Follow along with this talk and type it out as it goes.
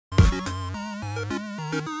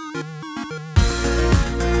Hey,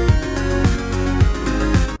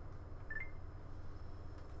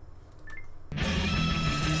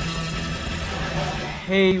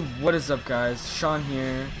 what is up guys? Sean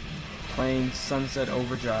here, playing Sunset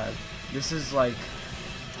Overdrive. This is like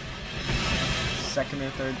second or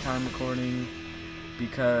third time recording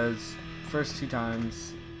because first two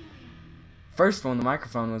times, first one the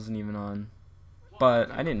microphone wasn't even on,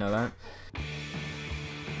 but I didn't know that.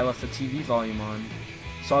 I left the TV volume on,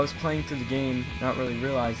 so I was playing through the game, not really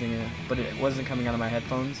realizing it, but it wasn't coming out of my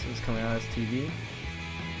headphones, it was coming out as TV.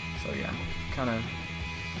 So yeah, kinda.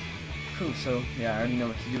 So yeah, I already know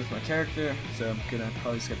what to do with my character, so I'm gonna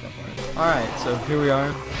probably skip that part. Alright, so here we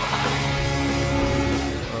are.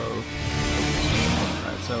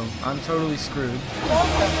 Alright, so I'm totally screwed.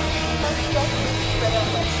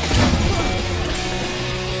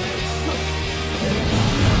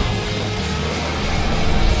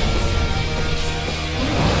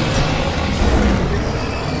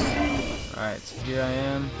 Alright, so here I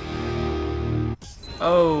am.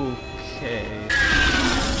 Okay.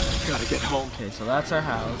 Gotta get home. Okay, so that's our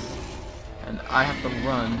house, and I have to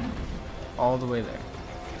run all the way there.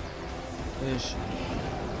 Ish.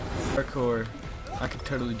 Parkour. I could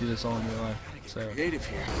totally do this all in real life. So. Creative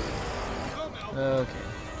here. Okay.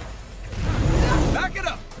 Back it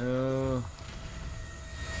up.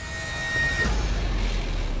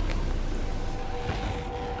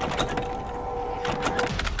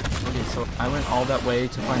 Okay, so I went all that way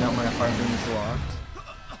to find out my apartment was locked.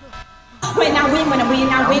 When I win, when I win,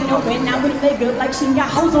 I win, no when I win, they good like she got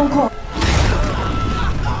hoes on call.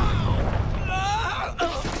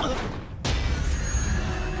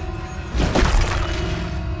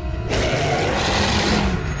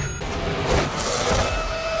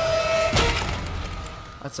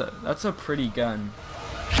 That's a pretty gun.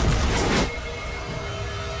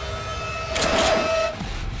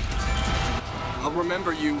 I'll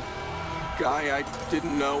remember you, guy I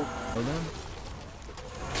didn't know. Hold on.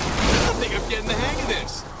 I think I'm getting the hang of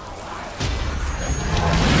this.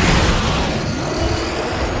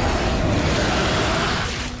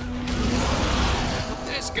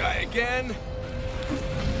 This guy again.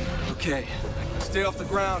 Okay, stay off the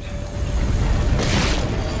ground.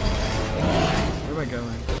 Where am I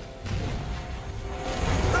going?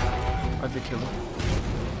 I have to kill him.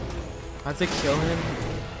 I have to kill him?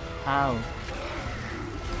 How?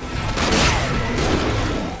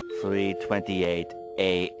 3:28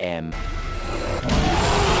 a.m.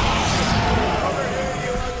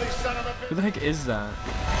 Who the heck is that?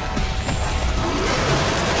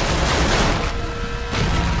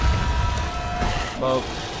 Well,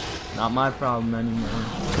 not my problem anymore.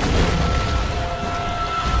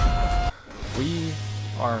 We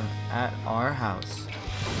are at our house.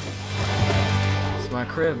 It's my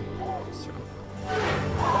crib.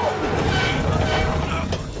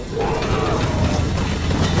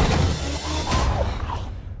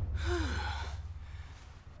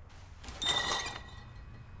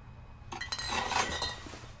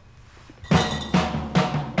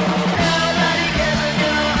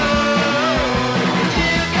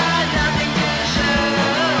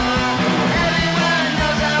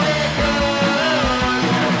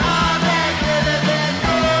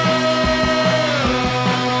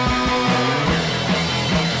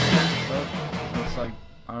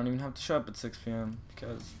 I don't even have to show up at 6 p.m.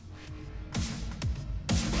 because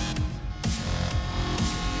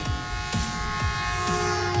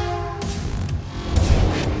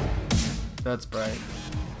that's bright.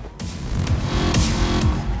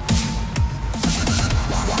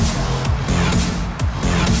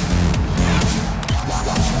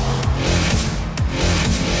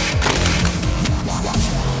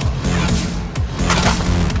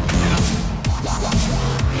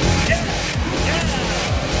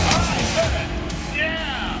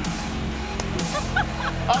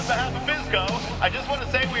 On behalf of Bizco, I just want to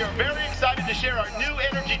say we are very excited to share our new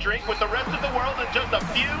energy drink with the rest of the world in just a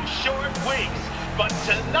few short weeks. But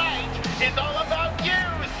tonight is all about you,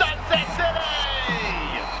 Sunset City!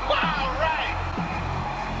 Wow, right!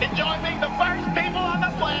 Enjoy being the first people on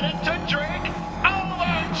the planet to drink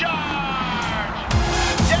Overcharge!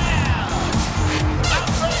 Yeah!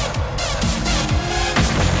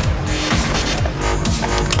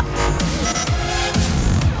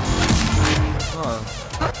 Oh.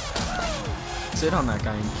 Sit on that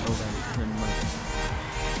guy and kill him.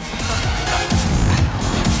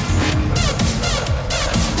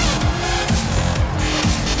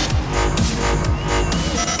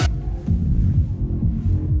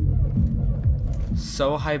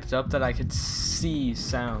 So hyped up that I could see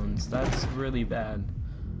sounds. That's really bad.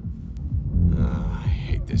 I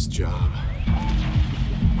hate this job.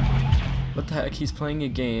 What the heck? He's playing a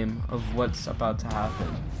game of what's about to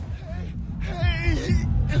happen.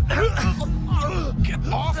 Get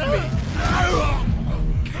off me!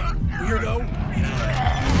 Weirdo!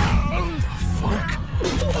 Fuck!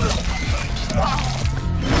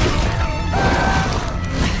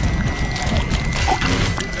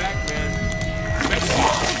 Back, man.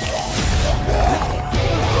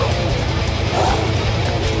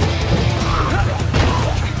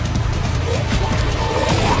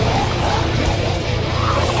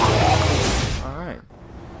 Alright.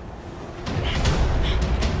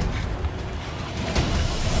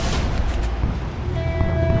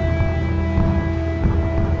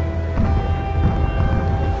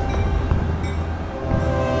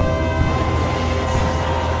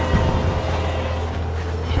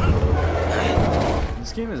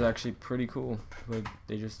 This game is actually pretty cool. Like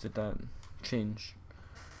they just did that change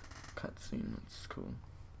cutscene. That's cool.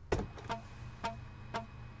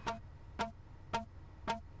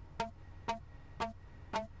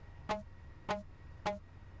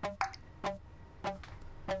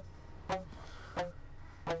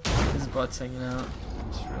 His butt's hanging out.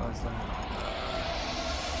 I just realized that.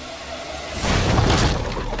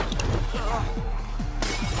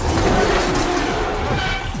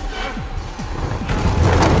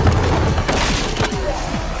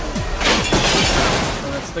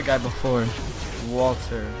 The guy before,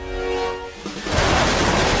 Walter.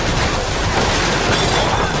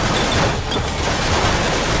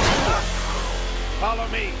 Follow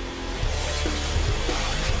me!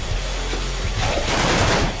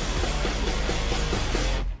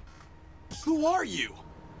 Who are you?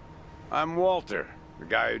 I'm Walter, the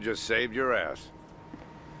guy who just saved your ass.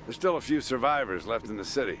 There's still a few survivors left in the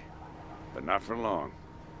city, but not for long.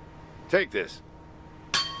 Take this.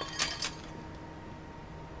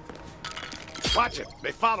 Watch it!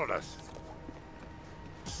 They followed us!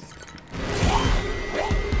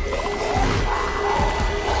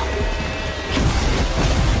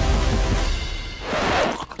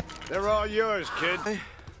 They're all yours, kid. Hey,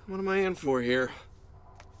 what am I in for here?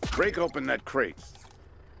 Break open that crate.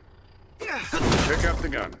 Pick up the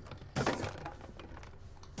gun.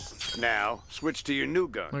 Now, switch to your new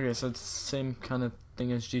gun. Okay, so it's the same kind of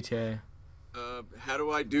thing as GTA. How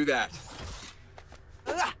do I do that?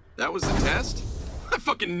 That was the test? I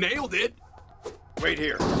fucking nailed it! Wait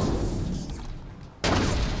here.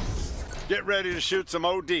 Get ready to shoot some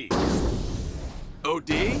OD.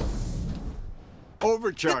 OD?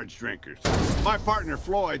 Overcharge drinkers. My partner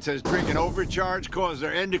Floyd says drinking overcharge causes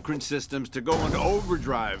their endocrine systems to go into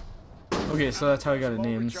overdrive. Okay, so that's how I got it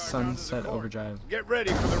named, Overcharge Sunset under the court. Overdrive. Get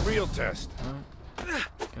ready for the real test. Alright,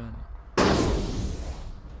 got it.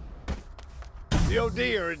 The OD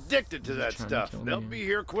are addicted to that Trying to stuff. kill They'll me. be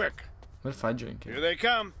here quick. What if I drink Here it? they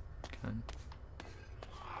come. God.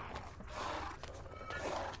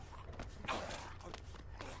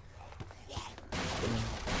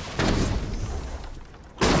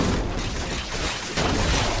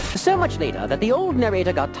 So much later that the old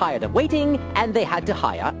narrator got tired of waiting and they had to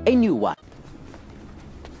hire a new one.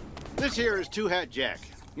 This here is Two Hat Jack.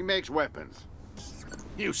 He makes weapons.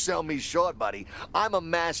 You sell me short, buddy. I'm a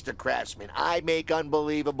master craftsman. I make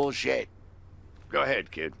unbelievable shit. Go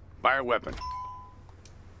ahead, kid. Buy a weapon.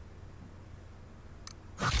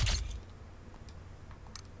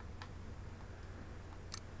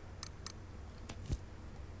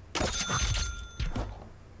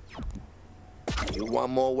 You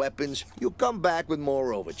want more weapons? You come back with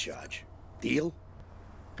more overcharge. Deal?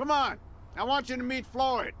 Come on. I want you to meet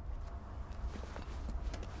Floyd.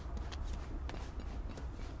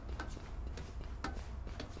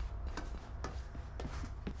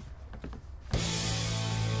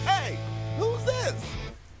 Hey, who's this?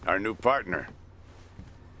 Our new partner.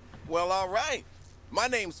 Well, all right. My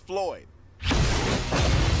name's Floyd.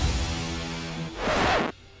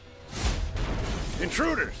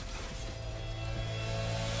 Intruders!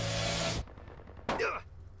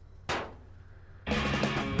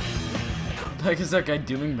 What the heck is that guy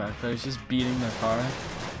doing back there? He's just beating the car.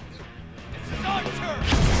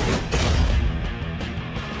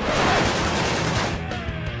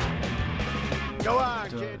 Go on,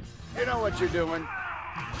 kid. You know what you're doing.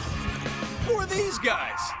 Who are these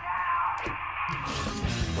guys?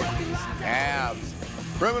 Abs.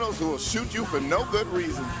 Criminals who will shoot you for no good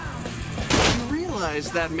reason. You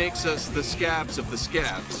realize that makes us the scabs of the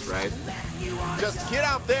scabs, right? Just get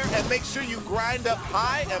out there and make sure you grind up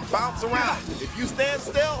high and bounce around. If you stand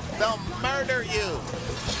still, they'll murder you.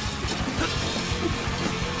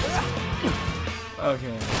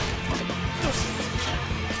 Okay.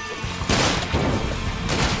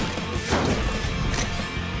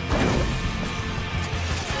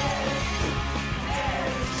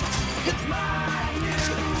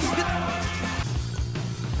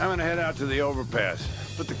 gonna head out to the overpass.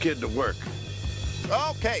 Put the kid to work.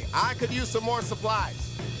 Okay, I could use some more supplies.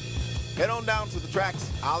 Head on down to the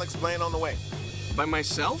tracks. I'll explain on the way. By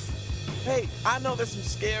myself? Hey, I know there's some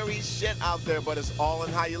scary shit out there, but it's all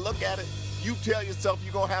in how you look at it. You tell yourself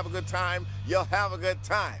you're gonna have a good time, you'll have a good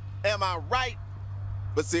time. Am I right?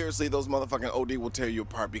 But seriously, those motherfucking OD will tear you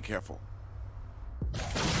apart. Be careful.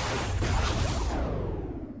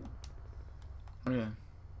 Oh, yeah.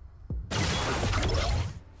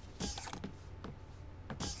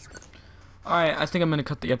 Alright, I think I'm gonna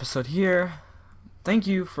cut the episode here. Thank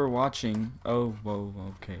you for watching. Oh, whoa,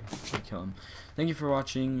 okay. Kill him. Thank you for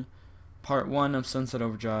watching part 1 of Sunset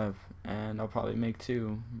Overdrive. And I'll probably make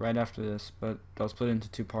 2 right after this. But I'll split it into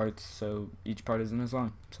 2 parts, so each part isn't as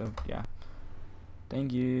long. So, yeah.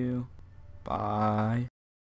 Thank you. Bye.